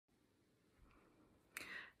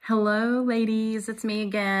Hello, ladies. It's me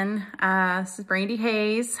again. This is Brandy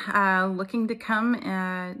Hayes, looking to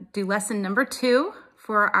come do lesson number 2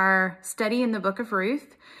 for our study in the book of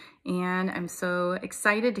Ruth. And I'm so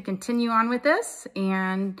excited to continue on with this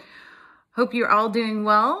and hope you're all doing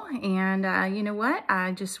well. And you know what?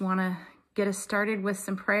 I just want to get us started with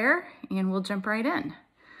some prayer and we'll jump right in.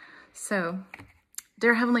 So,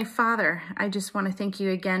 dear Heavenly Father, I just want to thank you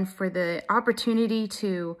again for the opportunity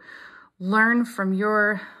to learn from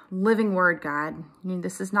your living word, God. I mean,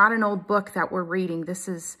 this is not an old book that we're reading. This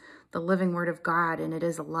is the living word of God, and it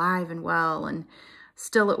is alive and well and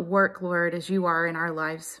still at work, Lord, as you are in our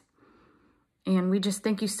lives. And we just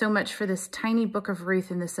thank you so much for this tiny book of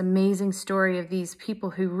Ruth and this amazing story of these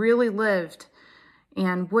people who really lived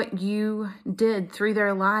and what you did through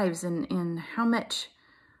their lives and how much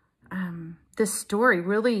this story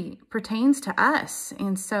really pertains to us.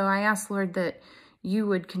 And so I ask, Lord, that you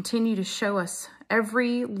would continue to show us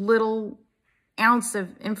every little ounce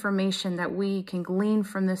of information that we can glean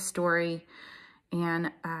from this story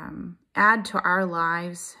and add to our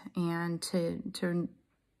lives and to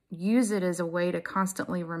use it as a way to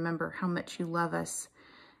constantly remember how much you love us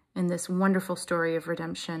in this wonderful story of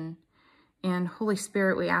redemption. And Holy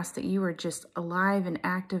Spirit, we ask that you are just alive and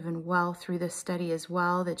active and well through this study as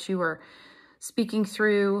well, that you are speaking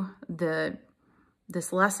through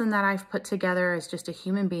this lesson that I've put together as just a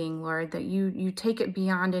human being, Lord, that you take it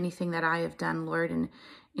beyond anything that I have done, Lord,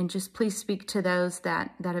 and just please speak to those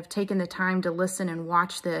that have taken the time to listen and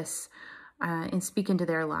watch this and speak into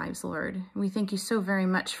their lives, Lord. We thank you so very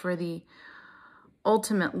much for the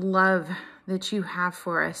ultimate love that you have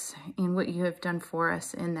for us and what you have done for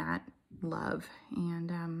us in that love.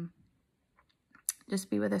 And just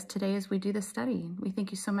be with us today as we do this study. We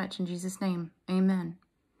thank you so much in Jesus' name. Amen.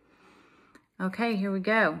 Okay, here we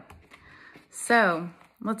go. So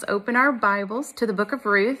let's open our Bibles to the book of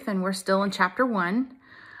Ruth, and we're still in chapter 1.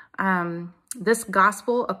 This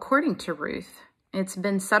gospel according to Ruth. It's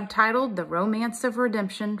been subtitled The Romance of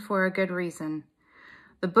Redemption for a good reason.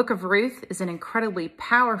 The book of Ruth is an incredibly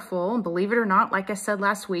powerful, believe it or not, like I said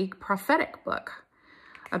last week, prophetic book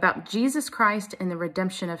about Jesus Christ and the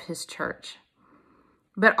redemption of his church,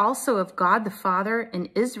 but also of God the Father and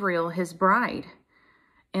Israel, his bride,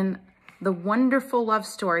 and the wonderful love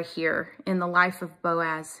story here in the life of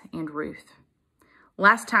Boaz and Ruth.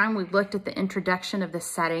 Last time we looked at the introduction of the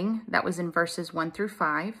setting that was in verses 1 through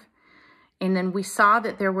 5. And then we saw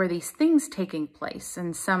that there were these things taking place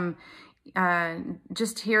and some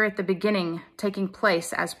just here at the beginning taking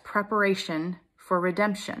place as preparation for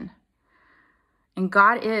redemption. And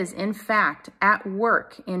God is, in fact, at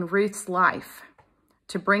work in Ruth's life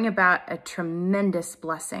to bring about a tremendous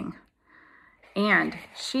blessing. And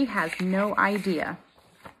she has no idea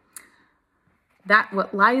that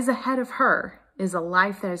what lies ahead of her is a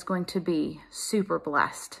life that is going to be super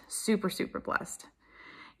blessed, super, super blessed.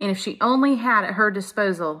 And if she only had at her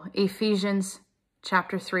disposal Ephesians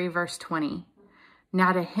chapter 3, verse 20,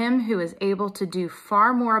 now to him who is able to do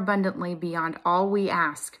far more abundantly beyond all we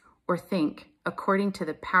ask or think, according to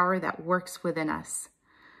the power that works within us.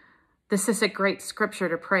 This is a great scripture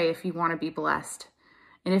to pray if you want to be blessed.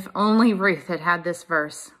 And if only Ruth had had this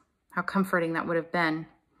verse, how comforting that would have been.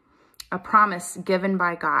 A promise given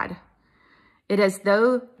by God. It is as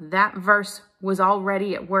though that verse was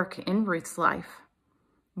already at work in Ruth's life.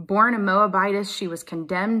 Born a Moabitess, she was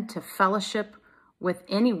condemned to fellowship with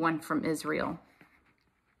anyone from Israel.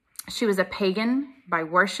 She was a pagan by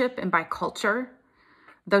worship and by culture.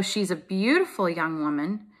 Though she's a beautiful young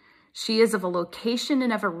woman, she is of a location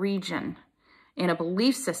and of a region in a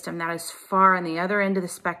belief system that is far on the other end of the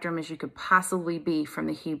spectrum as you could possibly be from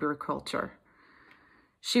the Hebrew culture.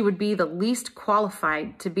 She would be the least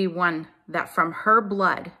qualified to be one that from her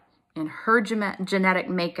blood and her genetic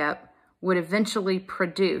makeup would eventually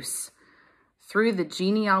produce, through the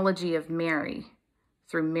genealogy of Mary,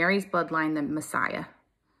 through Mary's bloodline, the Messiah.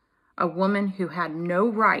 A woman who had no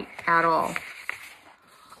right at all.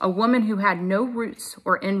 A woman who had no roots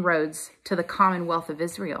or inroads to the commonwealth of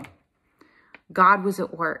Israel. God was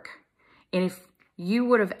at work. And if you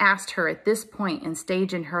would have asked her at this point and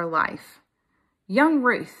stage in her life, young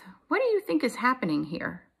Ruth, what do you think is happening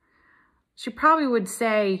here? She probably would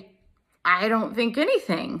say, I don't think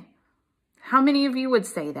anything. How many of you would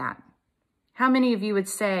say that? How many of you would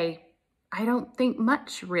say, I don't think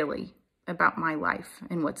much really about my life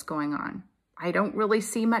and what's going on. I don't really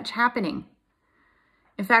see much happening.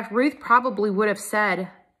 In fact, Ruth probably would have said,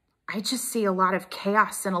 I just see a lot of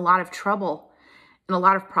chaos and a lot of trouble and a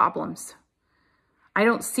lot of problems. I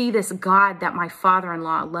don't see this God that my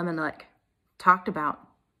father-in-law Elimelech talked about,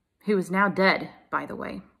 who is now dead, by the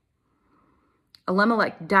way.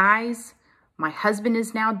 Elimelech dies. My husband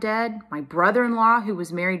is now dead. My brother-in-law, who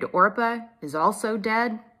was married to Orpah, is also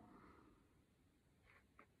dead.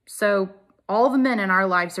 So all the men in our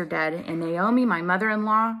lives are dead. And Naomi, my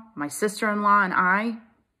mother-in-law, my sister-in-law, and I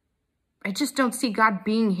just don't see God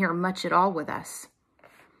being here much at all with us.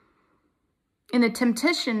 And the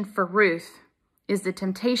temptation for Ruth is the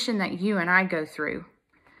temptation that you and I go through.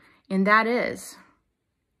 And that is,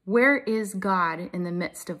 where is God in the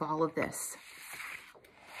midst of all of this?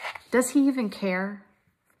 Does he even care?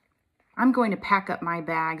 I'm going to pack up my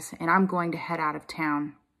bags and I'm going to head out of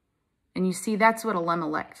town. And you see, that's what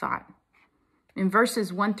Elimelech thought. In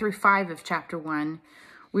verses 1 through 5 of chapter 1,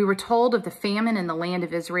 we were told of the famine in the land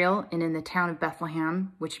of Israel and in the town of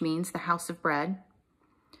Bethlehem, which means the house of bread.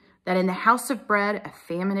 That in the house of bread, a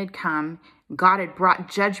famine had come. God had brought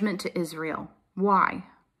judgment to Israel. Why?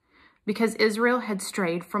 Because Israel had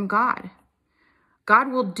strayed from God.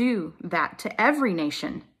 God will do that to every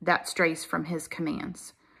nation that strays from his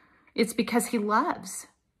commands. It's because he loves.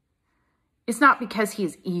 It's not because he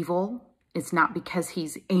is evil. It's not because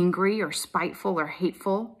he's angry or spiteful or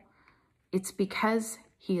hateful. It's because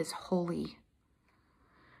he is holy.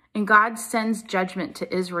 And God sends judgment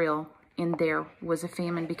to Israel, and there was a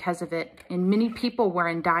famine because of it, and many people were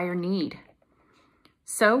in dire need.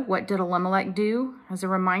 So what did Elimelech do? As a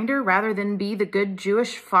reminder, rather than be the good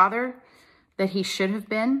Jewish father that he should have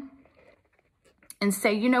been, and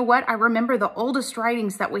say, you know what? I remember the oldest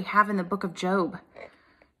writings that we have in the book of Job.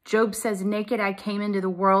 Job says, naked I came into the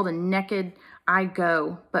world and naked I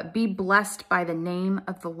go, but be blessed by the name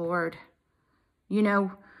of the Lord. You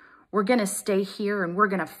know, we're going to stay here and we're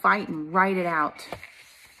going to fight and ride it out.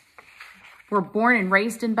 We're born and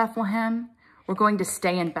raised in Bethlehem. We're going to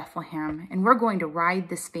stay in Bethlehem and we're going to ride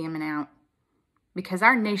this famine out because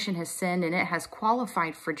our nation has sinned and it has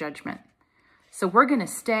qualified for judgment. So we're going to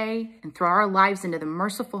stay and throw our lives into the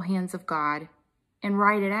merciful hands of God and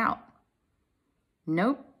ride it out.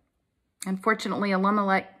 Nope. Unfortunately,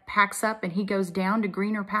 Elimelech packs up and he goes down to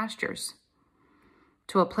greener pastures,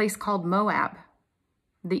 to a place called Moab,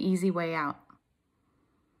 the easy way out.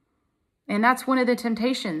 And that's one of the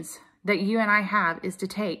temptations that you and I have, is to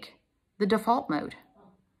take the default mode,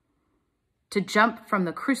 to jump from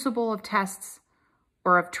the crucible of tests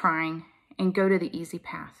or of trying and go to the easy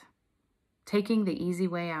path, taking the easy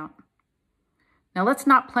way out. Now, let's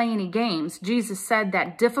not play any games. Jesus said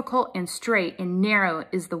that difficult and straight and narrow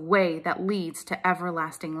is the way that leads to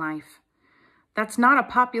everlasting life. That's not a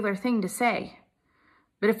popular thing to say.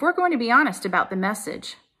 But if we're going to be honest about the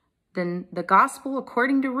message, then the gospel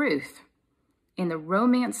according to Ruth, in the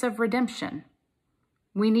romance of redemption,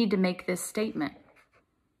 we need to make this statement,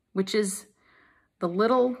 which is the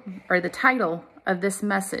title of this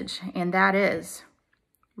message, and that is,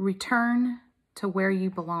 return to where you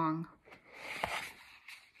belong.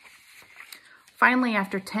 Finally,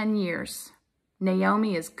 after 10 years,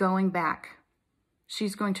 Naomi is going back.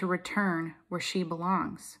 She's going to return where she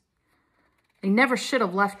belongs. They never should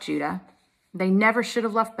have left Judah. They never should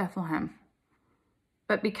have left Bethlehem.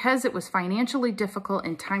 But because it was financially difficult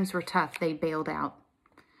and times were tough, they bailed out.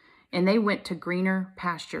 And they went to greener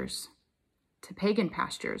pastures, to pagan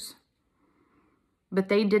pastures. But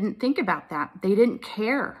they didn't think about that. They didn't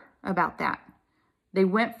care about that. They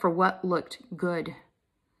went for what looked good.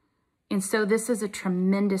 And so this is a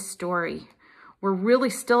tremendous story. We're really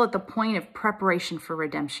still at the point of preparation for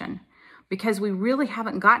redemption because we really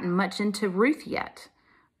haven't gotten much into Ruth yet,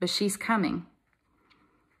 but she's coming.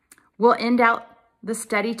 We'll end out the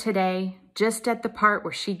study today just at the part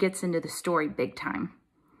where she gets into the story big time.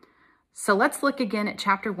 So let's look again at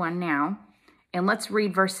chapter 1 now, and let's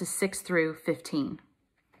read verses 6 through 15.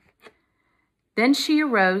 Then she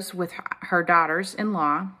arose with her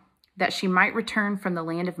daughters-in-law, that she might return from the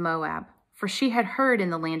land of Moab. For she had heard in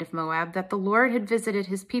the land of Moab that the Lord had visited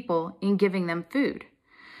his people in giving them food.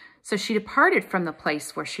 So she departed from the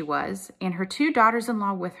place where she was, and her 2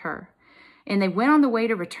 daughters-in-law with her. And they went on the way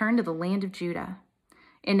to return to the land of Judah.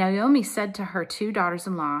 And Naomi said to her 2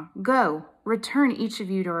 daughters-in-law, go, return each of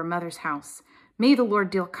you to her mother's house. May the Lord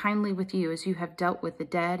deal kindly with you as you have dealt with the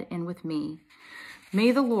dead and with me.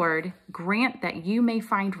 May the Lord grant that you may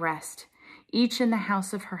find rest, each in the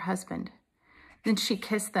house of her husband. Then she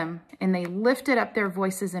kissed them, and they lifted up their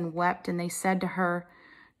voices and wept, and they said to her,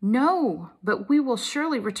 no, but we will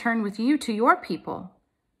surely return with you to your people.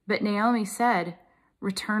 But Naomi said,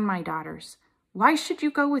 return, my daughters. Why should you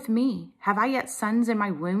go with me? Have I yet sons in my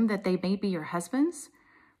womb that they may be your husbands?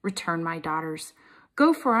 Return, my daughters.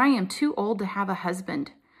 Go, for I am too old to have a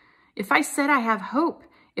husband. If I said I have hope,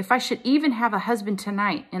 if I should even have a husband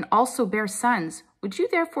tonight and also bear sons, would you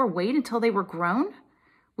therefore wait until they were grown?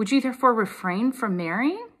 Would you therefore refrain from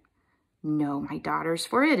marrying? No, my daughters,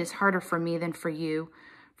 for it is harder for me than for you,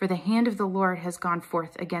 for the hand of the Lord has gone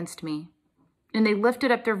forth against me. And they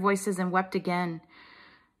lifted up their voices and wept again.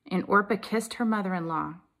 And Orpah kissed her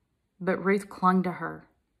mother-in-law, but Ruth clung to her.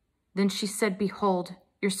 Then she said, Behold,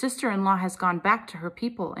 your sister-in-law has gone back to her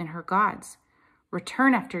people and her gods.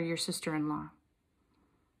 Return after your sister-in-law.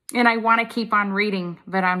 And I want to keep on reading,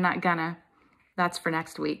 but I'm not gonna. That's for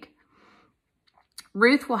next week.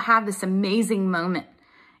 Ruth will have this amazing moment,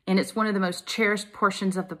 and it's one of the most cherished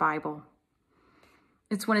portions of the Bible.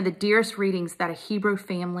 It's one of the dearest readings that a Hebrew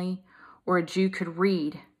family or a Jew could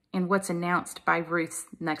read, and what's announced by Ruth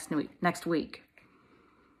next week.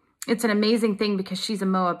 It's an amazing thing because she's a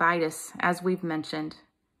Moabitess, as we've mentioned.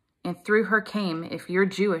 And through her came, if you're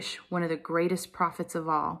Jewish, one of the greatest prophets of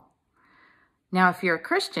all. Now, if you're a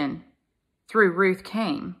Christian, through Ruth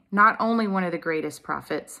came not only one of the greatest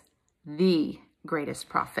prophets, the greatest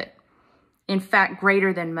prophet. In fact,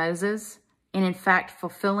 greater than Moses, and in fact,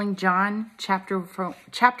 fulfilling John chapter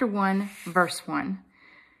 1, verse 1.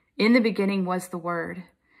 In the beginning was the Word,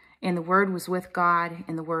 and the Word was with God,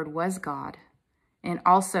 and the Word was God. And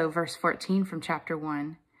also verse 14 from chapter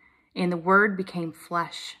 1. And the Word became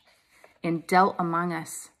flesh and dwelt among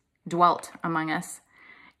us.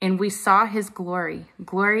 And we saw his glory,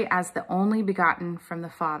 glory as the only begotten from the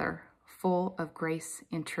Father, full of grace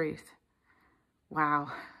and truth.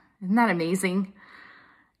 Wow, isn't that amazing?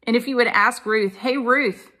 And if you would ask Ruth, hey,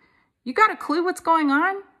 Ruth, you got a clue what's going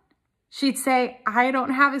on? She'd say, I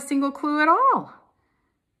don't have a single clue at all.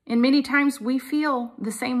 And many times we feel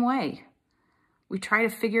the same way. We try to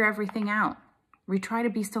figure everything out. We try to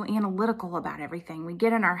be so analytical about everything. We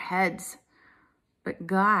get in our heads. But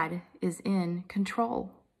God is in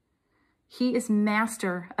control. He is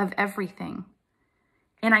master of everything.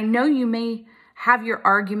 And I know you may have your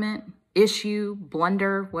argument, issue,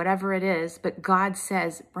 blunder, whatever it is, but God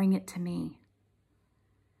says, bring it to me.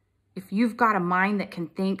 If you've got a mind that can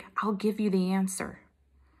think, I'll give you the answer.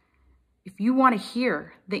 If you want to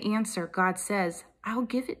hear the answer, God says, I'll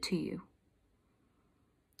give it to you.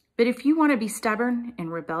 But if you want to be stubborn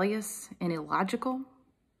and rebellious and illogical,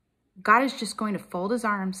 God is just going to fold his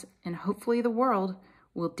arms, and hopefully the world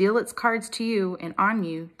will deal its cards to you and on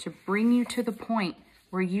you to bring you to the point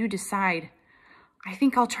where you decide, I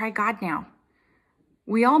think I'll try God now.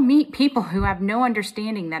 We all meet people who have no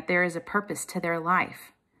understanding that there is a purpose to their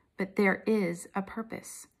life, but there is a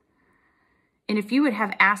purpose. And if you would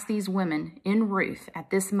have asked these women in Ruth at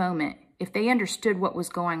this moment, if they understood what was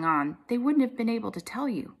going on, they wouldn't have been able to tell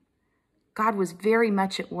you. God was very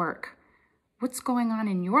much at work. What's going on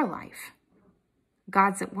in your life?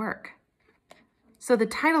 God's at work. So the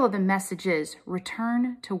title of the message is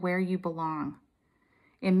Return to Where You Belong.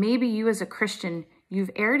 And maybe you as a Christian,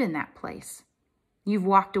 you've erred in that place. You've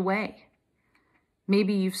walked away.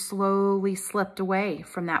 Maybe you've slowly slipped away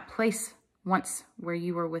from that place once where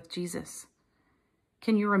you were with Jesus.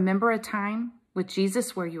 Can you remember a time with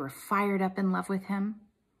Jesus where you were fired up in love with him?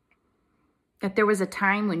 That there was a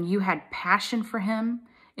time when you had passion for him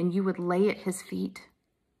and you would lay at his feet.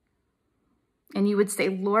 And you would say,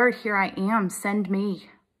 Lord, here I am, send me.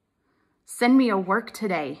 Send me a work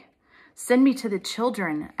today. Send me to the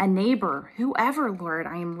children, a neighbor, whoever, Lord,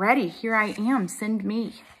 I am ready. Here I am, send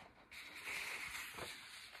me.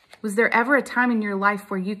 Was there ever a time in your life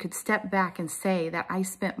where you could step back and say that I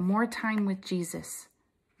spent more time with Jesus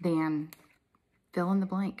than fill in the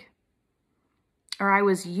blank? Or I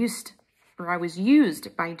was used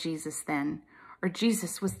by Jesus then, or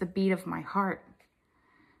Jesus was the beat of my heart.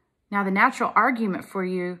 Now, the natural argument for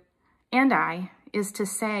you and I is to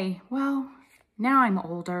say, well, now I'm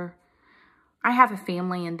older. I have a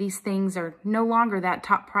family and these things are no longer that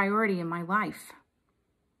top priority in my life.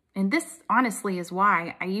 And this honestly is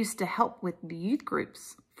why I used to help with the youth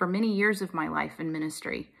groups for many years of my life in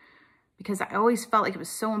ministry, because I always felt like it was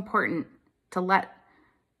so important to let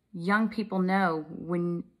young people know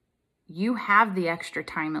when you have the extra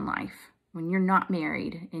time in life, when you're not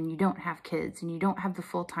married and you don't have kids and you don't have the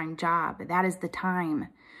full-time job, that is the time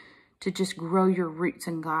to just grow your roots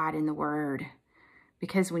in God and the Word.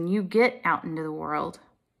 Because when you get out into the world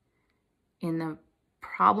and the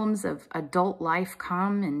problems of adult life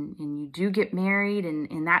come and you do get married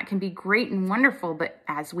and that can be great and wonderful, but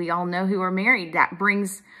as we all know who are married, that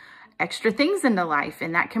brings extra things into life,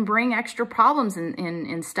 and that can bring extra problems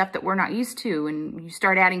and stuff that we're not used to. And you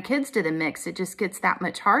start adding kids to the mix, it just gets that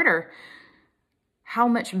much harder. How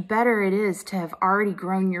much better it is to have already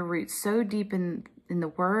grown your roots so deep in the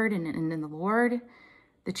Word and in the Lord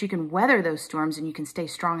that you can weather those storms and you can stay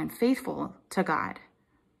strong and faithful to God.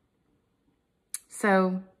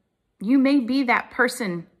 So You may be that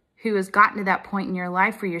person who has gotten to that point in your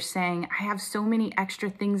life where you're saying, I have so many extra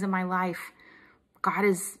things in my life. God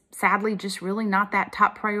is sadly just really not that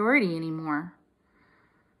top priority anymore.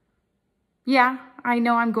 Yeah, I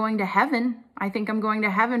know I'm going to heaven. I think I'm going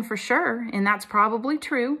to heaven for sure, and that's probably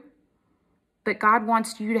true. But God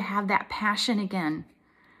wants you to have that passion again.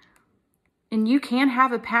 And you can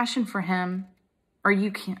have a passion for him, or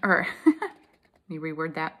you can, or let me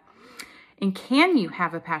reword that. And can you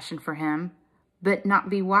have a passion for him, but not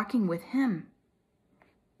be walking with him?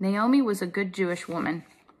 Naomi was a good Jewish woman.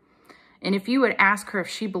 And if you would ask her if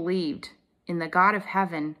she believed in the God of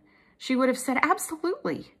heaven, she would have said,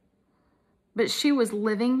 absolutely. But she was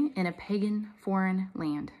living in a pagan foreign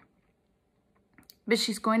land. But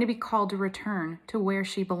she's going to be called to return to where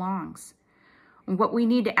she belongs. And what we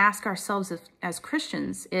need to ask ourselves as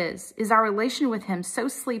Christians is our relation with him so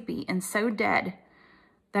sleepy and so dead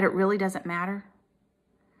that it really doesn't matter?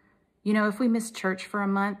 You know, if we miss church for a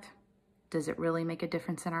month, does it really make a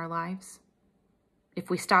difference in our lives? If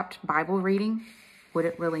we stopped Bible reading, would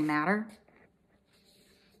it really matter?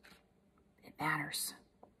 It matters.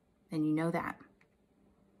 And you know that.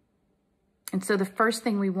 And so the first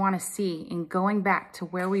thing we want to see in going back to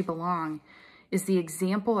where we belong is the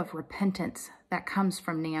example of repentance that comes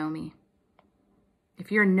from Naomi. If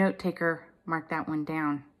you're a note taker, mark that one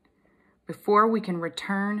down. Before we can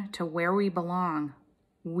return to where we belong,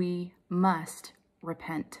 we must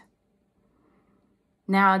repent.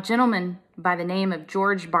 Now, a gentleman by the name of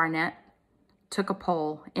George Barnett took a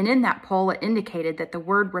poll, and in that poll, it indicated that the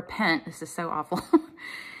word repent, this is so awful,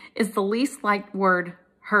 is the least liked word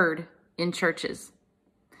heard in churches.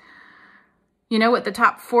 You know what the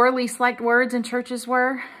top 4 least liked words in churches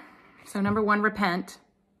were? So number 1, repent,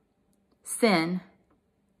 sin,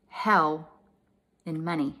 hell, and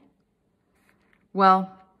money.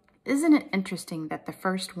 Well, isn't it interesting that the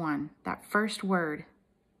first one, that first word,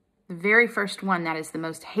 the very first one that is the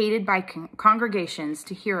most hated by congregations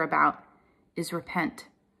to hear about is repent.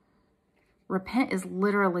 Repent is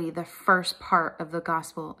literally the first part of the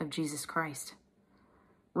gospel of Jesus Christ.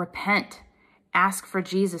 Repent. Ask for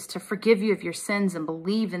Jesus to forgive you of your sins and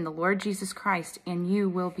believe in the Lord Jesus Christ, and you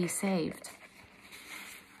will be saved.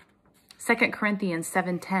 2 Corinthians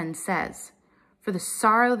 7:10 says, "For the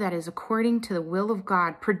sorrow that is according to the will of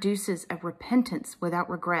God produces a repentance without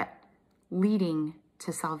regret, leading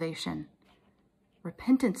to salvation."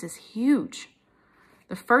 Repentance is huge.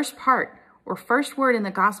 The first part or first word in the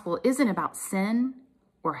gospel isn't about sin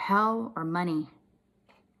or hell or money.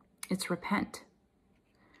 It's repent.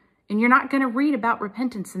 And you're not going to read about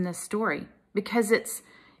repentance in this story because it's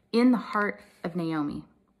in the heart of Naomi.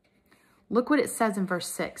 Look what it says in verse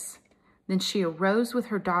 6. Then she arose with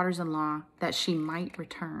her daughters-in-law that she might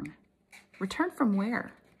return. Return from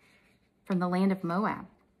where? From the land of Moab.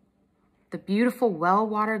 The beautiful,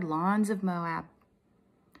 well-watered lawns of Moab.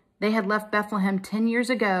 They had left Bethlehem 10 years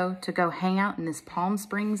ago to go hang out in this Palm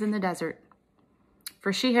Springs in the desert.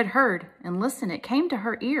 For she had heard, and listen, it came to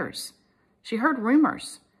her ears. She heard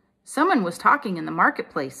rumors. Someone was talking in the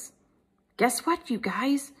marketplace. Guess what, you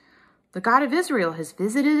guys? The God of Israel has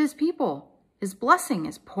visited his people. His blessing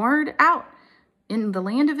is poured out in the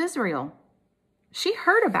land of Israel. She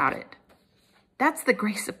heard about it. That's the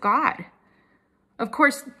grace of God. Of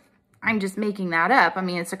course, I'm just making that up. I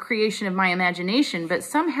mean, it's a creation of my imagination, but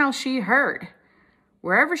somehow she heard.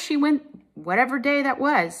 Wherever she went, whatever day that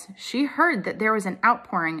was, she heard that there was an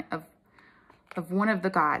outpouring of one of the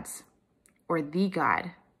gods, or the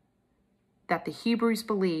God, that the Hebrews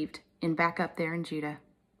believed in back up there in Judah.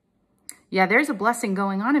 Yeah, there's a blessing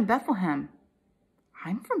going on in Bethlehem.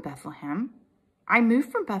 I'm from Bethlehem. I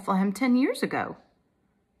moved from Bethlehem 10 years ago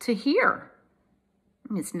to here.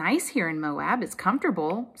 I mean, it's nice here in Moab. It's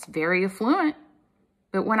comfortable. It's very affluent.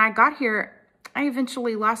 But when I got here, I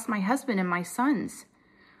eventually lost my husband and my sons.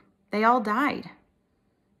 They all died.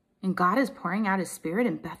 And God is pouring out his spirit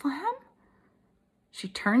in Bethlehem? She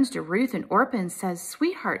turns to Ruth and Orpah and says,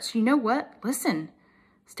 "Sweethearts, you know what? Listen,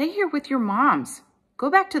 stay here with your moms. Go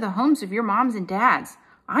back to the homes of your moms and dads.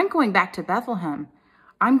 I'm going back to Bethlehem.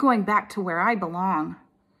 I'm going back to where I belong.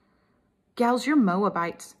 Gals, you're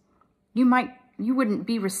Moabites. You wouldn't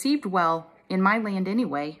be received well in my land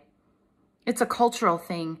anyway. It's a cultural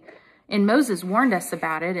thing, and Moses warned us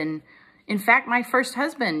about it. And in fact, my first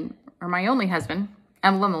husband, or my only husband,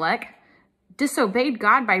 Elimelech, disobeyed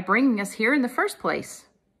God by bringing us here in the first place.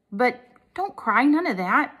 But don't cry, none of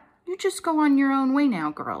that. You just go on your own way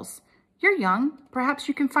now, girls. You're young. Perhaps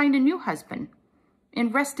you can find a new husband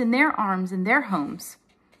and rest in their arms and their homes.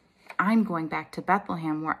 I'm going back to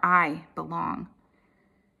Bethlehem where I belong."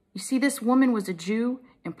 You see, this woman was a Jew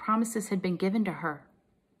and promises had been given to her.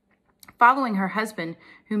 Following her husband,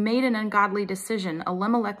 who made an ungodly decision,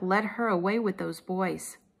 Elimelech led her away with those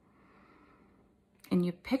boys. And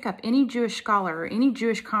you pick up any Jewish scholar or any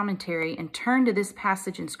Jewish commentary and turn to this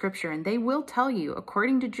passage in Scripture, and they will tell you,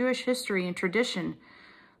 according to Jewish history and tradition,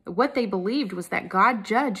 what they believed was that God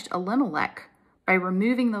judged Elimelech by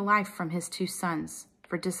removing the life from his 2 sons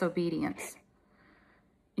for disobedience.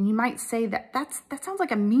 And you might say that sounds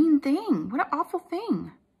like a mean thing. What an awful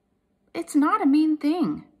thing. It's not a mean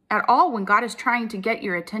thing at all when God is trying to get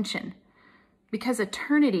your attention, because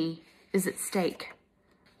eternity is at stake.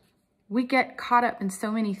 We get caught up in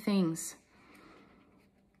so many things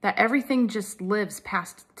that everything just lives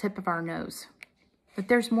past the tip of our nose. But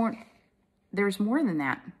there's more than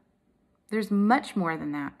that. There's much more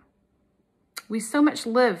than that. We so much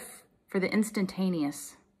live for the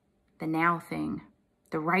instantaneous, the now thing,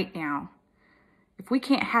 the right now. If we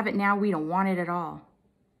can't have it now, we don't want it at all.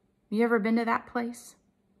 You ever been to that place?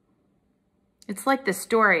 It's like this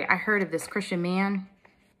story I heard of this Christian man,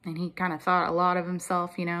 and he kind of thought a lot of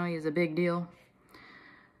himself, you know, he was a big deal.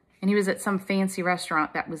 And he was at some fancy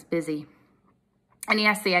restaurant that was busy. And he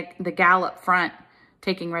asked the gal up front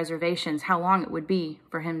taking reservations how long it would be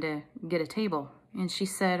for him to get a table. And she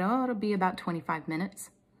said, oh, it'll be about 25 minutes.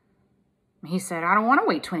 And he said, I don't want to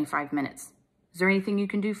wait 25 minutes. Is there anything you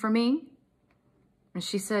can do for me? And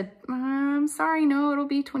she said, I'm sorry, no, it'll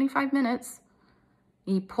be 25 minutes.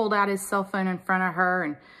 He pulled out his cell phone in front of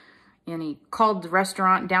her and he called the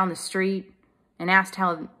restaurant down the street and asked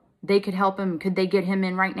how they could help him. Could they get him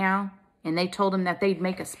in right now? And they told him that they'd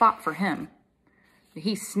make a spot for him.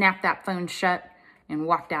 He snapped that phone shut and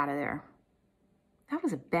walked out of there. That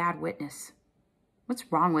was a bad witness.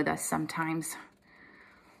 What's wrong with us sometimes?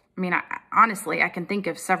 I mean, honestly, I can think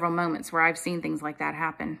of several moments where I've seen things like that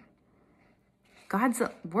happen. God's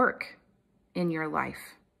at work in your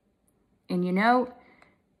life. And you know,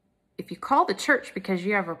 if you call the church because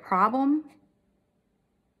you have a problem,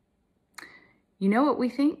 you know what we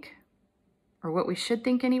think? Or what we should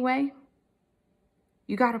think anyway?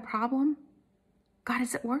 You got a problem? God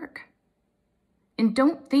is at work. And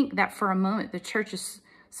don't think that for a moment the church is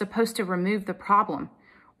supposed to remove the problem,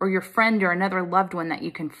 or your friend or another loved one that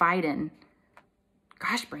you confide in.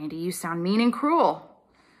 Gosh, Brandy, you sound mean and cruel.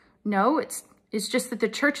 No, it's just that the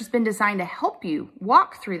church has been designed to help you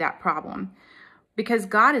walk through that problem, because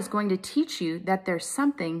God is going to teach you that there's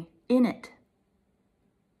something in it.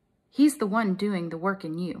 He's the one doing the work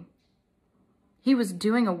in you. He was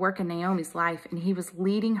doing a work in Naomi's life, and he was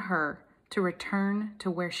leading her to return to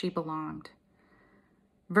where she belonged.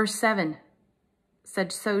 Verse 7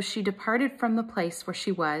 said, so she departed from the place where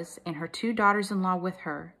she was, and her 2 daughters-in-law with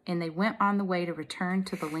her, and they went on the way to return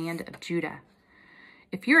to the land of Judah.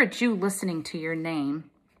 If you're a Jew listening to your name,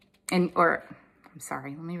 let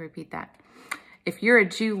me repeat that. If you're a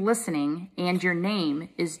Jew listening and your name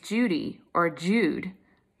is Judy or Jude,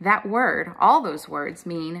 that word, all those words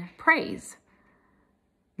mean praise.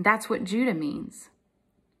 That's what Judah means.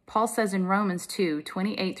 Paul says in Romans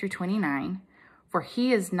 2:28 through 29, for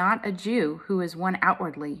he is not a Jew who is one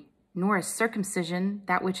outwardly, nor is circumcision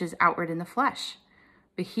that which is outward in the flesh.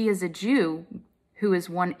 But he is a Jew who is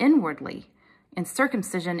one inwardly, and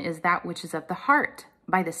circumcision is that which is of the heart,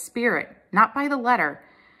 by the Spirit, not by the letter.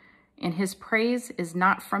 And his praise is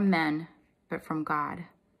not from men, but from God.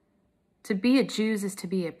 To be a Jew is to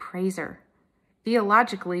be a praiser.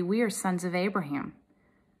 Theologically, we are sons of Abraham.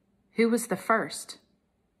 Who was the first?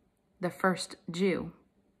 The first Jew.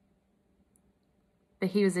 But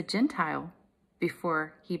he was a Gentile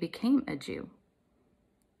before he became a Jew.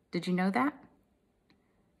 Did you know that?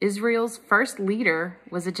 Israel's first leader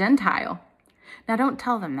was a Gentile. Now, don't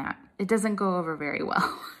tell them that. It doesn't go over very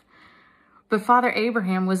well. But Father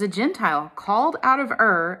Abraham was a Gentile called out of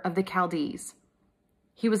Ur of the Chaldees.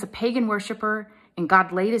 He was a pagan worshiper, and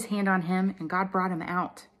God laid his hand on him, and God brought him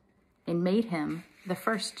out and made him the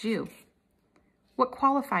first Jew. What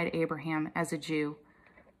qualified Abraham as a Jew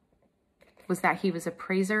was that he was a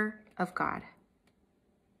praiser of God.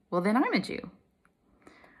 Well, then I'm a Jew.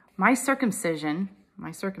 My circumcision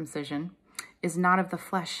is not of the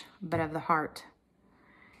flesh, but of the heart.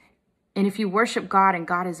 And if you worship God and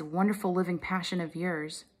God is a wonderful living passion of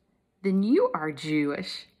yours, then you are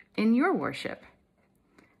Jewish in your worship.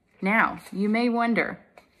 Now, you may wonder,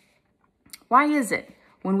 why is it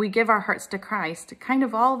when we give our hearts to Christ, kind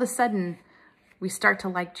of all of a sudden, we start to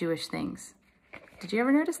like Jewish things? Did you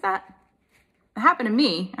ever notice that? It happened to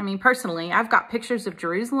me. I mean, personally, I've got pictures of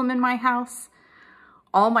Jerusalem in my house.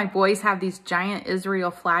 All my boys have these giant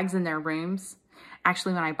Israel flags in their rooms.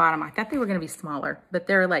 Actually, when I bought them, I thought they were going to be smaller, but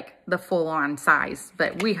they're like the full-on size.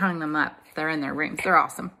 But we hung them up. They're in their rooms. They're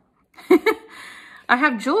awesome. I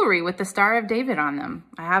have jewelry with the Star of David on them.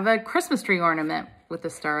 I have a Christmas tree ornament with the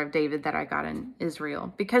Star of David that I got in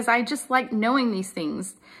Israel because I just like knowing these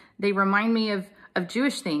things. They remind me of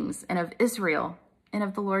Jewish things and of Israel and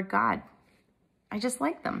of the Lord God. I just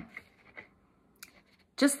like them.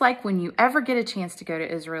 Just like when you ever get a chance to go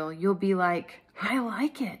to Israel, you'll be like, I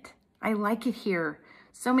like it. I like it here.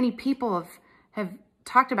 So many people have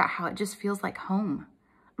talked about how it just feels like home.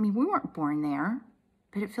 I mean, we weren't born there,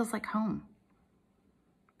 but it feels like home.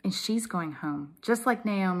 And she's going home, just like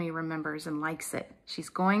Naomi remembers and likes it. She's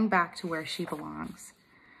going back to where she belongs.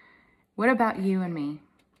 What about you and me?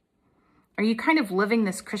 Are you kind of living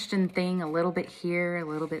this Christian thing a little bit here, a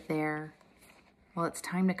little bit there? Well, it's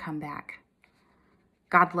time to come back.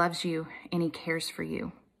 God loves you and he cares for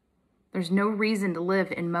you. There's no reason to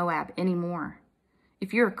live in Moab anymore.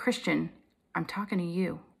 If you're a Christian, I'm talking to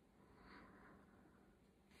you.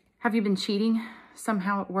 Have you been cheating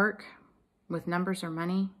somehow at work? With numbers or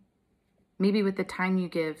money? Maybe with the time you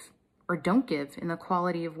give or don't give in the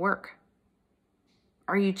quality of work?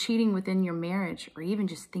 Are you cheating within your marriage or even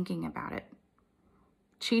just thinking about it?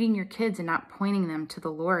 Cheating your kids and not pointing them to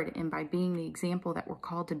the Lord and by being the example that we're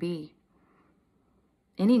called to be?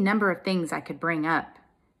 Any number of things I could bring up.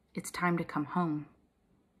 It's time to come home.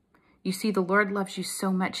 You see, the Lord loves you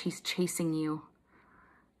so much, he's chasing you.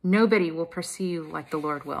 Nobody will pursue you like the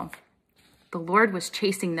Lord will. The Lord was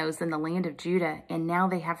chasing those in the land of Judah, and now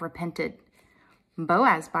they have repented.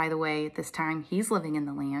 Boaz, by the way, at this time, he's living in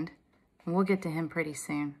the land, and we'll get to him pretty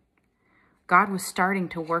soon. God was starting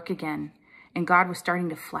to work again, and God was starting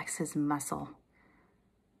to flex his muscle.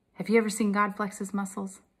 Have you ever seen God flex his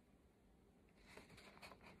muscles?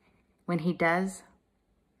 When he does,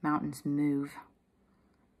 mountains move.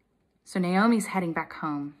 So Naomi's heading back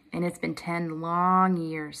home, and it's been 10 long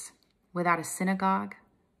years without a synagogue,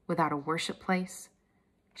 without a worship place.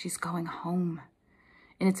 She's going home.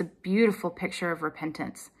 And it's a beautiful picture of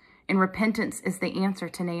repentance. And repentance is the answer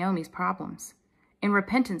to Naomi's problems. And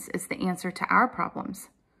repentance is the answer to our problems.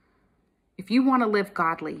 If you want to live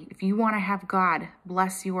godly, if you want to have God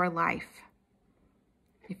bless your life,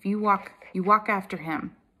 if you walk after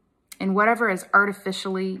him, and whatever is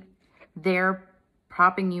artificially there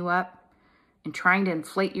propping you up and trying to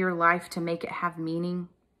inflate your life to make it have meaning,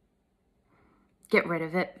 get rid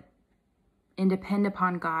of it and depend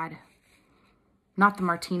upon God. Not the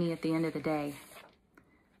martini at the end of the day.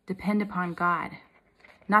 Depend upon God.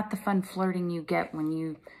 Not the fun flirting you get when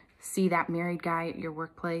you see that married guy at your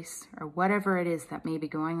workplace or whatever it is that may be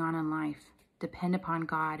going on in life. Depend upon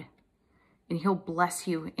God, and he'll bless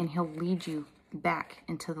you and he'll lead you back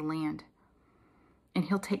into the land, and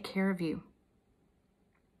he'll take care of you.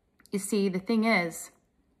 You see, the thing is,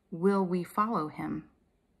 will we follow him?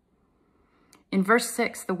 In verse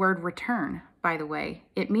 6, the word return, by the way,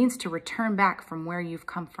 it means to return back from where you've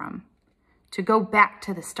come from, to go back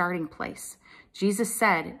to the starting place. Jesus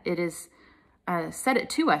said it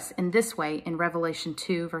to us in this way in Revelation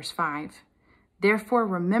 2, verse 5. Therefore,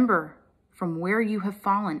 remember from where you have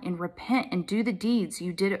fallen and repent and do the deeds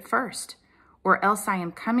you did at first, or else I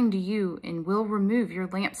am coming to you and will remove your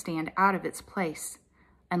lampstand out of its place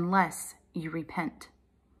unless you repent.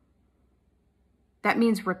 That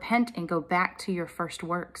means repent and go back to your first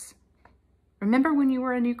works. Remember when you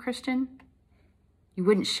were a new Christian? You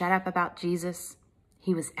wouldn't shut up about Jesus.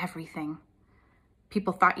 He was everything.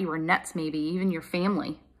 People thought you were nuts, maybe, even your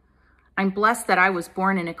family. I'm blessed that I was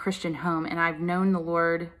born in a Christian home and I've known the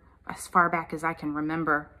Lord as far back as I can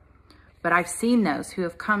remember. But I've seen those who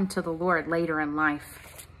have come to the Lord later in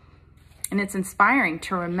life. And it's inspiring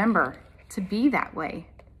to remember to be that way.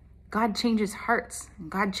 God changes hearts and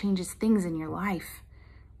God changes things in your life.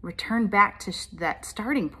 Return back to that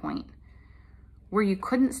starting point where you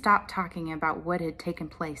couldn't stop talking about what had taken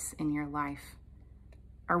place in your life.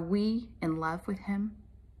 Are we in love with him?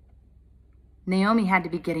 Naomi had to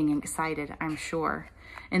be getting excited, I'm sure.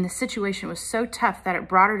 And the situation was so tough that it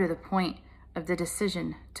brought her to the point of the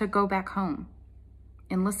decision to go back home.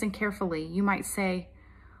 And listen carefully, you might say,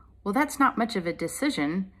 well, that's not much of a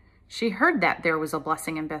decision. She heard that there was a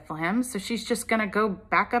blessing in Bethlehem, so she's just going to go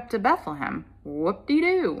back up to Bethlehem.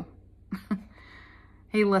 Whoop-de-doo.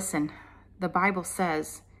 Hey, listen, the Bible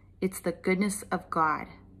says it's the goodness of God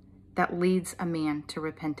that leads a man to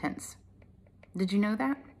repentance. Did you know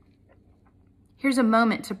that? Here's a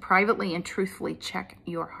moment to privately and truthfully check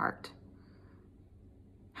your heart.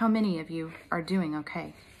 How many of you are doing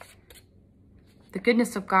okay? The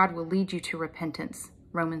goodness of God will lead you to repentance.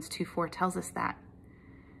 Romans 2:4 tells us that.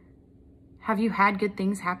 Have you had good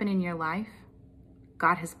things happen in your life?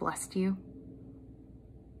 God has blessed you?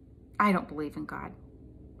 I don't believe in God.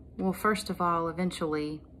 Well, first of all,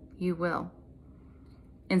 eventually you will.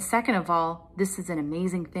 And second of all, this is an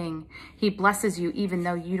amazing thing. He blesses you even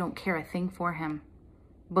though you don't care a thing for him.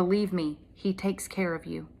 Believe me, he takes care of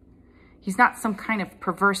you. He's not some kind of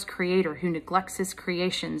perverse creator who neglects his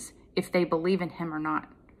creations if they believe in him or not.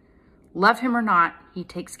 Love him or not, he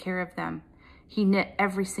takes care of them. He knit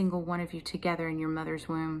every single one of you together in your mother's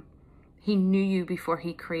womb. He knew you before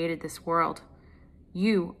he created this world.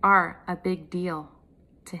 You are a big deal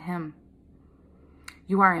to him.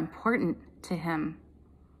 You are important to him.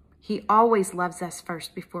 He always loves us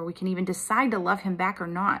first before we can even decide to love him back or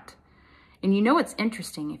not. And you know what's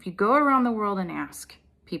interesting? If you go around the world and ask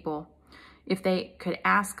people if they could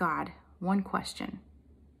ask God one question,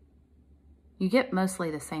 you get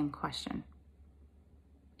mostly the same question.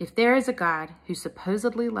 If there is a God who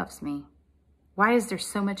supposedly loves me, why is there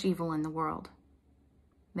so much evil in the world?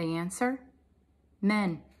 The answer?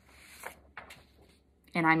 Men.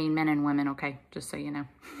 And I mean men and women, okay, just so you know.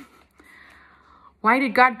 Why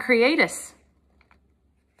did God create us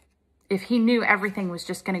if he knew everything was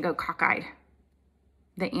just going to go cockeyed?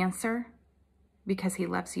 The answer? Because he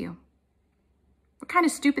loves you. What kind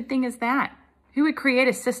of stupid thing is that? Who would create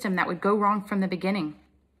a system that would go wrong from the beginning?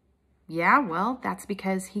 Yeah, well, that's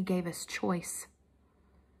because he gave us choice.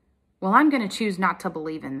 Well, I'm going to choose not to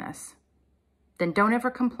believe in this. Then don't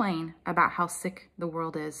ever complain about how sick the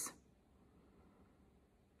world is.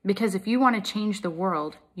 Because if you want to change the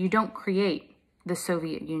world, you don't create the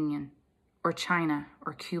Soviet Union or China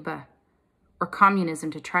or Cuba or communism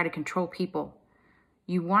to try to control people.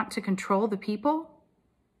 You want to control the people?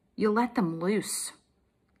 You let them loose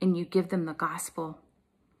and you give them the gospel.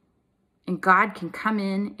 And God can come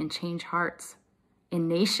in and change hearts and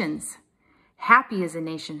nations. Happy is a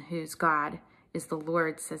nation whose God is the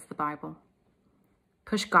Lord, says the Bible.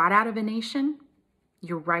 Push God out of a nation,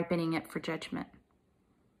 you're ripening it for judgment.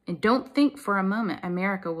 And don't think for a moment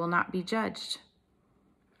America will not be judged.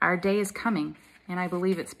 Our day is coming, and I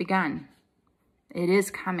believe it's begun. It is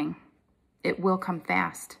coming. It will come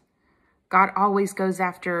fast. God always goes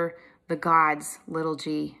after the gods, little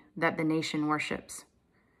g, that the nation worships.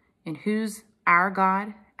 And who's our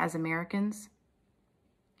God as Americans?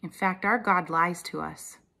 In fact, our God lies to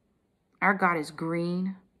us. Our God is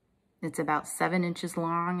green. It's about 7 inches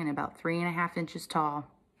long and about 3.5 inches tall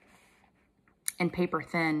and paper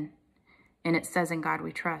thin. And it says, in God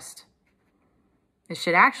we trust. It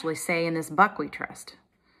should actually say, in this buck we trust.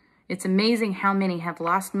 It's amazing how many have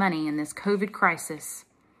lost money in this COVID crisis.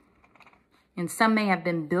 And some may have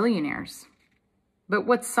been billionaires. But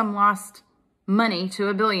what's some lost money to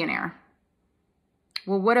a billionaire?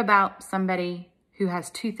 Well, what about somebody who has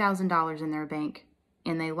 $2,000 in their bank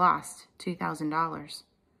and they lost $2,000?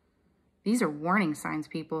 These are warning signs,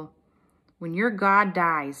 people. When your God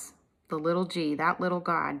dies, the little g, that little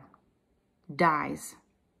God dies,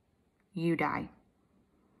 you die.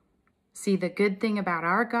 See, the good thing about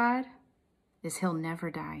our God is he'll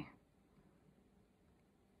never die.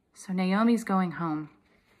 So Naomi's going home,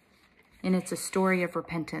 and it's a story of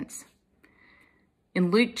repentance.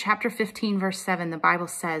 In Luke chapter 15, verse 7, the Bible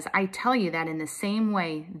says, I tell you that in the same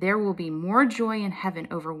way, there will be more joy in heaven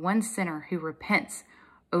over one sinner who repents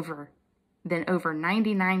than over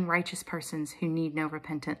 99 righteous persons who need no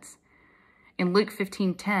repentance. In Luke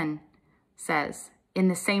 15:10 says, in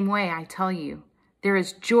the same way, I tell you, there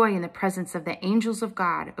is joy in the presence of the angels of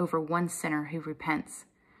God over one sinner who repents.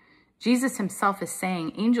 Jesus himself is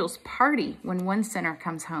saying angels party when one sinner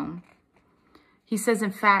comes home. He says,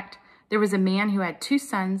 in fact, there was a man who had 2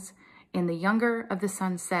 sons, and the younger of the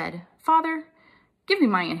sons said, Father, give me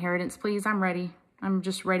my inheritance, please. I'm ready. I'm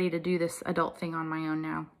just ready to do this adult thing on my own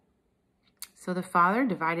now. So the father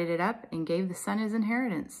divided it up and gave the son his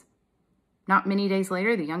inheritance. Not many days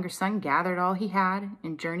later, the younger son gathered all he had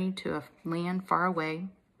and journeyed to a land far away,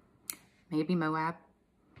 maybe Moab.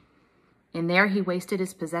 And there he wasted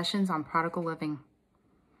his possessions on prodigal living.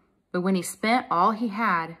 But when he spent all he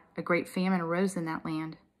had, a great famine arose in that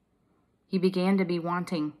land. He began to be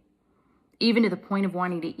wanting, even to the point of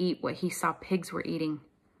wanting to eat what he saw pigs were eating,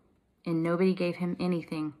 and nobody gave him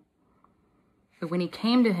anything. But when he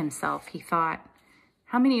came to himself, he thought,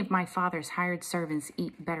 how many of my father's hired servants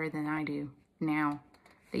eat better than I do now?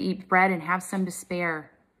 They eat bread and have some to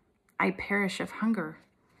spare. I perish of hunger.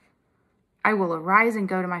 I will arise and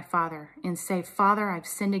go to my father and say, Father, I've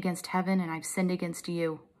sinned against heaven and I've sinned against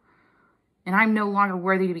you. And I'm no longer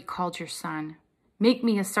worthy to be called your son. Make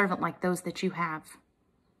me a servant like those that you have.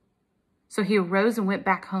 So he arose and went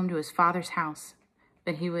back home to his father's house.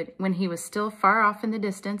 But when he was still far off in the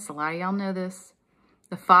distance, a lot of y'all know this,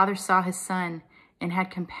 the father saw his son and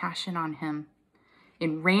had compassion on him,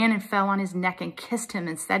 and ran and fell on his neck and kissed him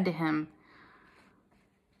and said to him,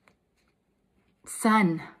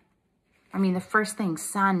 Son. I mean, the first thing,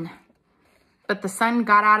 son. But the son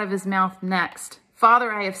got out of his mouth next.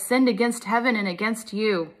 Father, I have sinned against heaven and against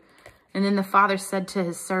you. And then the father said to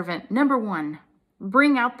his servant, number 1,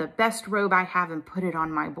 bring out the best robe I have and put it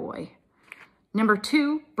on my boy. Number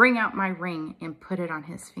 2, bring out my ring and put it on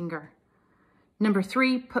his finger. Number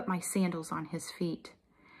 3, put my sandals on his feet.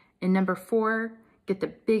 And number 4, get the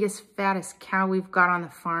biggest, fattest cow we've got on the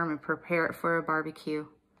farm and prepare it for a barbecue.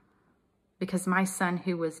 Because my son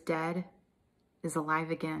who was dead is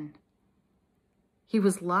alive again. He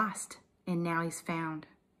was lost and now he's found.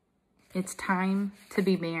 It's time to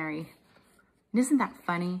be merry. And isn't that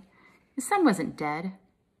funny? His son wasn't dead,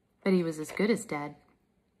 but he was as good as dead.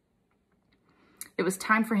 It was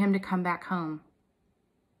time for him to come back home.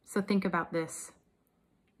 So think about this.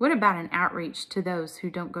 What about an outreach to those who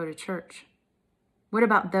don't go to church? What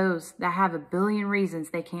about those that have a billion reasons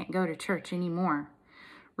they can't go to church anymore?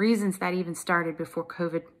 Reasons that even started before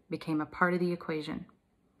COVID became a part of the equation.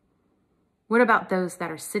 What about those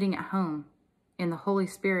that are sitting at home and the Holy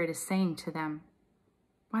Spirit is saying to them,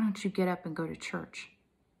 why don't you get up and go to church?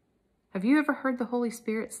 Have you ever heard the Holy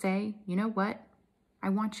Spirit say, you know what? I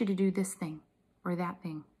want you to do this thing or that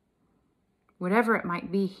thing. Whatever it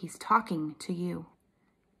might be, he's talking to you.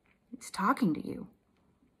 He's talking to you.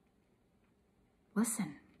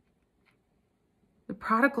 Listen. The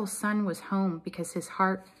prodigal son was home because his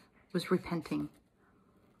heart was repenting.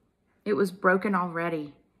 It was broken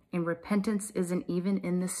already, and repentance isn't even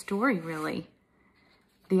in the story, really.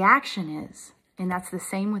 The action is, and that's the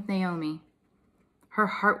same with Naomi. Her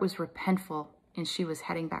heart was repentful, and she was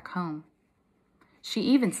heading back home. She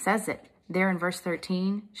even says it there in verse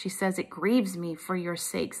 13. She says, it grieves me for your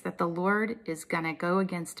sakes that the Lord is going to go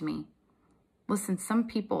against me. Listen, some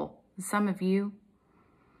people, some of you,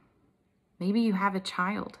 maybe you have a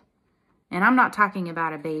child. And I'm not talking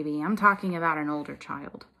about a baby. I'm talking about an older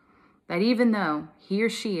child. That even though he or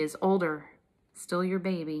she is older, still your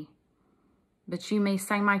baby. But you may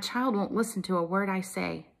say, my child won't listen to a word I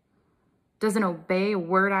say. Doesn't obey a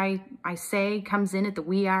word I say, comes in at the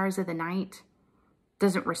wee hours of the night.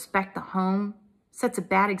 Doesn't respect the home. Sets a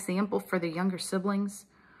bad example for the younger siblings.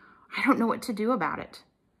 I don't know what to do about it.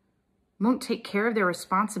 Won't take care of their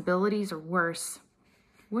responsibilities or worse.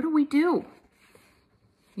 What do we do?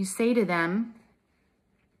 You say to them,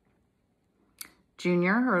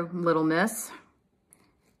 Junior or Little Miss,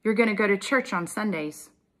 you're going to go to church on Sundays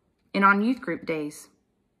and on youth group days.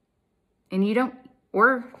 And you don't,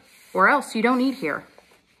 or else you don't eat here.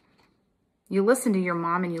 You listen to your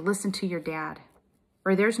mom and you listen to your dad,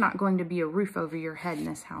 or there's not going to be a roof over your head in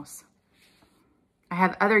this house. I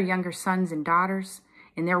have other younger sons and daughters,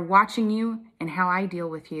 and they're watching you and how I deal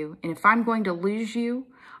with you. And if I'm going to lose you,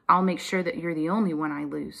 I'll make sure that you're the only one I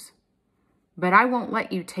lose. But I won't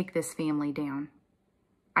let you take this family down.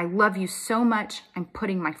 I love you so much, I'm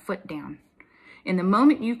putting my foot down. And the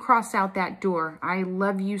moment you cross out that door, I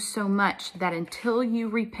love you so much that until you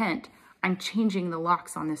repent, I'm changing the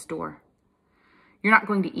locks on this door. You're not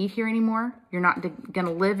going to eat here anymore. You're not going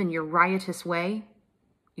to live in your riotous way.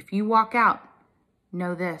 If you walk out,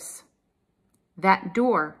 know this. That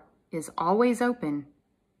door is always open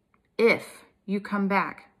if you come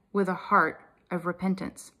back with a heart of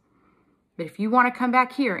repentance. But if you want to come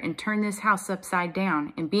back here and turn this house upside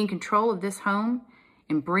down and be in control of this home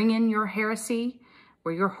and bring in your heresy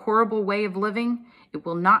or your horrible way of living, it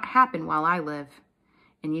will not happen while I live.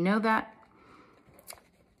 And you know that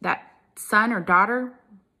son or daughter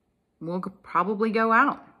will probably go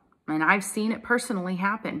out. And I've seen it personally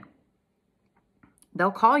happen.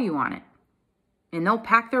 They'll call you on it. And they'll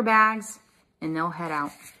pack their bags and they'll head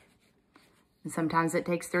out. And sometimes it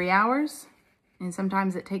takes 3 hours. And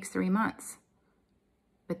sometimes it takes 3 months.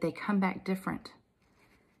 But they come back different.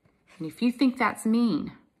 And if you think that's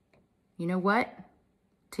mean, you know what?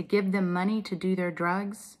 To give them money to do their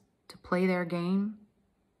drugs, to play their game,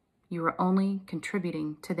 you are only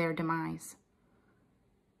contributing to their demise.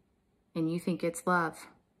 And you think it's love.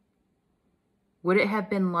 Would it have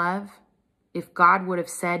been love if God would have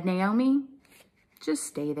said, Naomi, just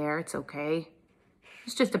stay there, it's okay.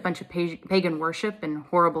 It's just a bunch of pagan worship and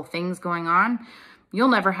horrible things going on. You'll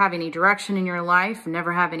never have any direction in your life,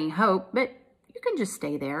 never have any hope, but you can just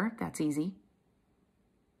stay there. That's easy.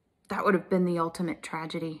 That would have been the ultimate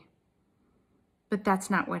tragedy. But that's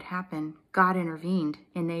not what happened. God intervened,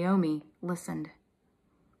 and Naomi listened.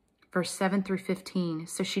 Verse 7 through 15.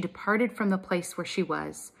 So she departed from the place where she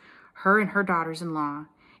was, her and her daughters-in-law,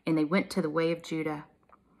 and they went to the way of Judah,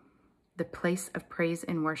 the place of praise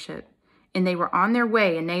and worship. And they were on their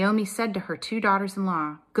way, and Naomi said to her 2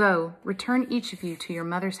 daughters-in-law, go, return each of you to your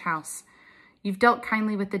mother's house. You've dealt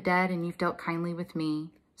kindly with the dead and you've dealt kindly with me.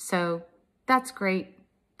 So that's great.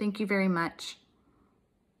 Thank you very much.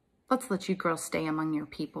 Let's let you girls stay among your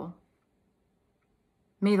people.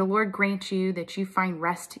 May the Lord grant you that you find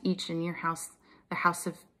rest each in your house, the house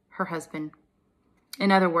of her husband.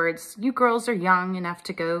 In other words, you girls are young enough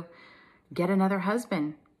to go get another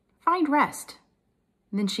husband. Find rest.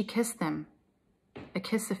 And then she kissed them. A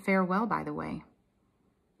kiss of farewell, by the way.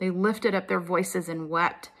 They lifted up their voices and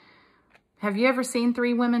wept. Have you ever seen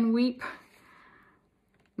 3 women weep?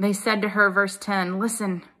 They said to her, verse 10,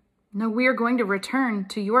 listen, no, we are going to return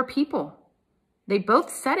to your people. They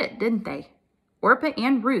both said it, didn't they? Orpah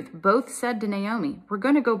and Ruth both said to Naomi, we're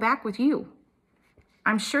going to go back with you.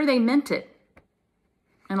 I'm sure they meant it.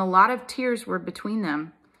 And a lot of tears were between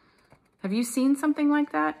them. Have you seen something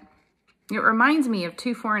like that? It reminds me of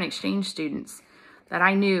 2 foreign exchange students that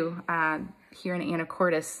I knew here in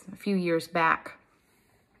Anacortes a few years back.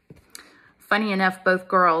 Funny enough, both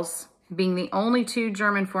girls, being the only 2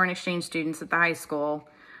 German foreign exchange students at the high school,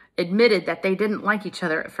 admitted that they didn't like each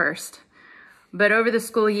other at first. But over the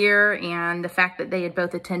school year and the fact that they had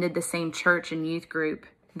both attended the same church and youth group,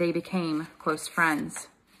 they became close friends.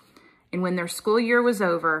 And when their school year was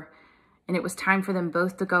over and it was time for them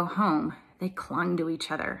both to go home, they clung to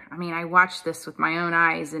each other. I mean, I watched this with my own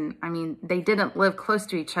eyes, and I mean, they didn't live close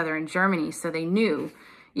to each other in Germany, so they knew,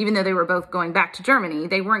 even though they were both going back to Germany,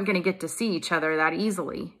 they weren't going to get to see each other that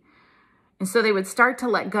easily. And so they would start to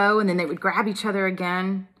let go, and then they would grab each other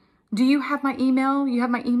again. Do you have my email? You have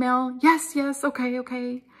my email? Yes, yes, okay,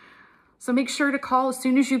 okay. So make sure to call as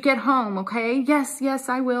soon as you get home, okay? Yes, yes,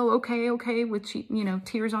 I will, okay, okay, with,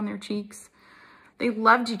 tears on their cheeks. They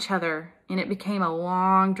loved each other, and it became a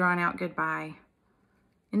long, drawn-out goodbye.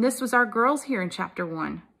 And this was our girls here in chapter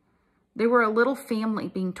 1. They were a little family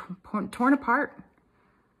being torn apart.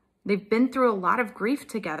 They've been through a lot of grief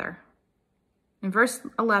together. In verse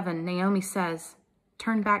 11, Naomi says,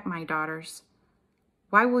 turn back, my daughters.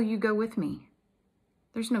 Why will you go with me?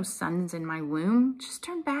 There's no sons in my womb. Just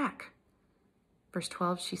turn back. Verse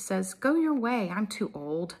 12, she says, go your way. I'm too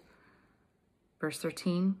old. Verse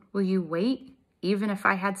 13, will you wait even if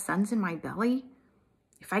I had sons in my belly?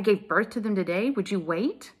 If I gave birth to them today, would you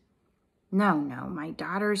wait? No, no, my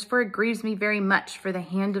daughters, for it grieves me very much, for the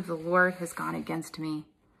hand of the Lord has gone against me.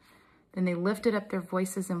 Then they lifted up their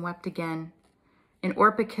voices and wept again. And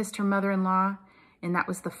Orpah kissed her mother-in-law, and that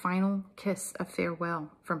was the final kiss of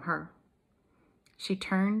farewell from her. She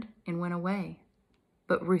turned and went away,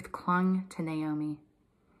 but Ruth clung to Naomi.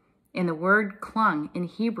 And the word clung in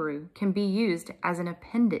Hebrew can be used as an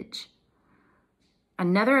appendage.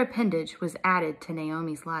 Another appendage was added to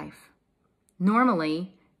Naomi's life.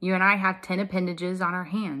 Normally, you and I have 10 appendages on our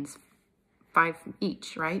hands, 5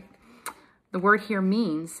 each, right? The word here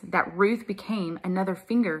means that Ruth became another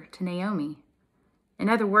finger to Naomi. In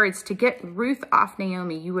other words, to get Ruth off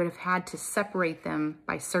Naomi, you would have had to separate them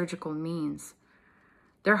by surgical means.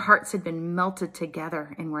 Their hearts had been melted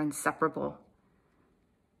together and were inseparable.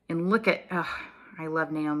 And look at, I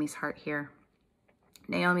love Naomi's heart here.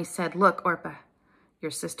 Naomi said, look, Orpah,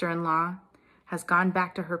 your sister-in-law has gone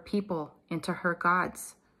back to her people and to her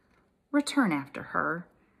gods. Return after her.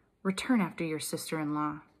 Return after your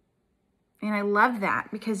sister-in-law. And I love that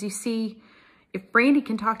because you see, if Brandy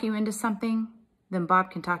can talk you into something, then Bob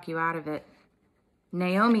can talk you out of it.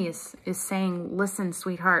 Naomi is saying, listen,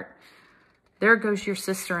 sweetheart, there goes your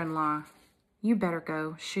sister-in-law. You better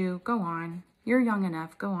go. Shoo, go on. You're young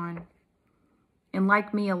enough. Go on. And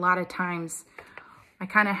like me, a lot of times, I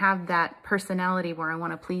kind of have that personality where I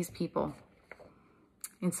want to please people.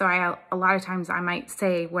 And so a lot of times I might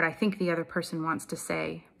say what I think the other person wants to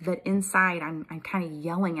say, but inside I'm kind of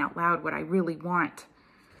yelling out loud what I really want.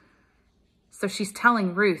 So she's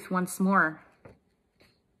telling Ruth once more,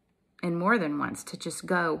 and more than once, to just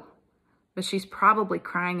go. But she's probably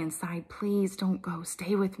crying inside, please don't go,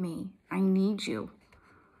 stay with me. I need you.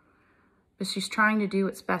 But she's trying to do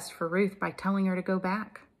what's best for Ruth by telling her to go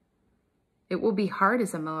back. It will be hard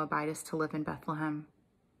as a Moabitess to live in Bethlehem.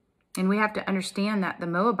 And we have to understand that the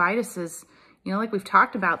Moabitesses, like we've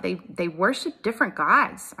talked about, they worship different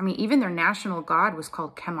gods. I mean, even their national god was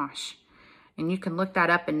called Chemosh. And you can look that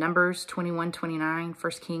up in Numbers 21:29,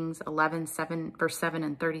 1 Kings 11:7, verse 7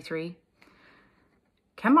 and 33.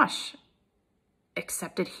 Chemosh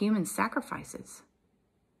accepted human sacrifices.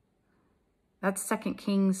 That's 2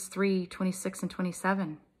 Kings 3:26 and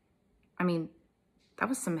 27. I mean, that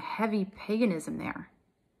was some heavy paganism there.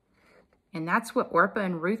 And that's what Orpah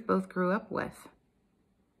and Ruth both grew up with.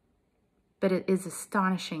 But it is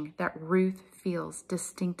astonishing that Ruth feels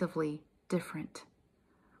distinctively different.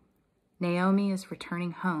 Naomi is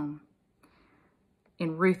returning home.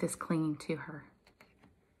 and Ruth is clinging to her.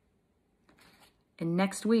 And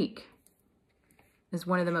next week is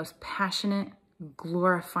one of the most passionate,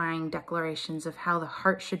 glorifying declarations of how the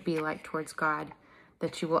heart should be like towards God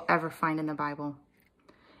that you will ever find in the Bible.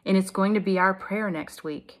 And it's going to be our prayer next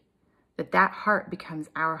week that that heart becomes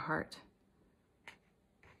our heart.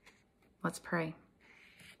 Let's pray.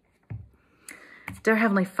 Dear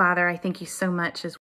Heavenly Father, I thank you so much as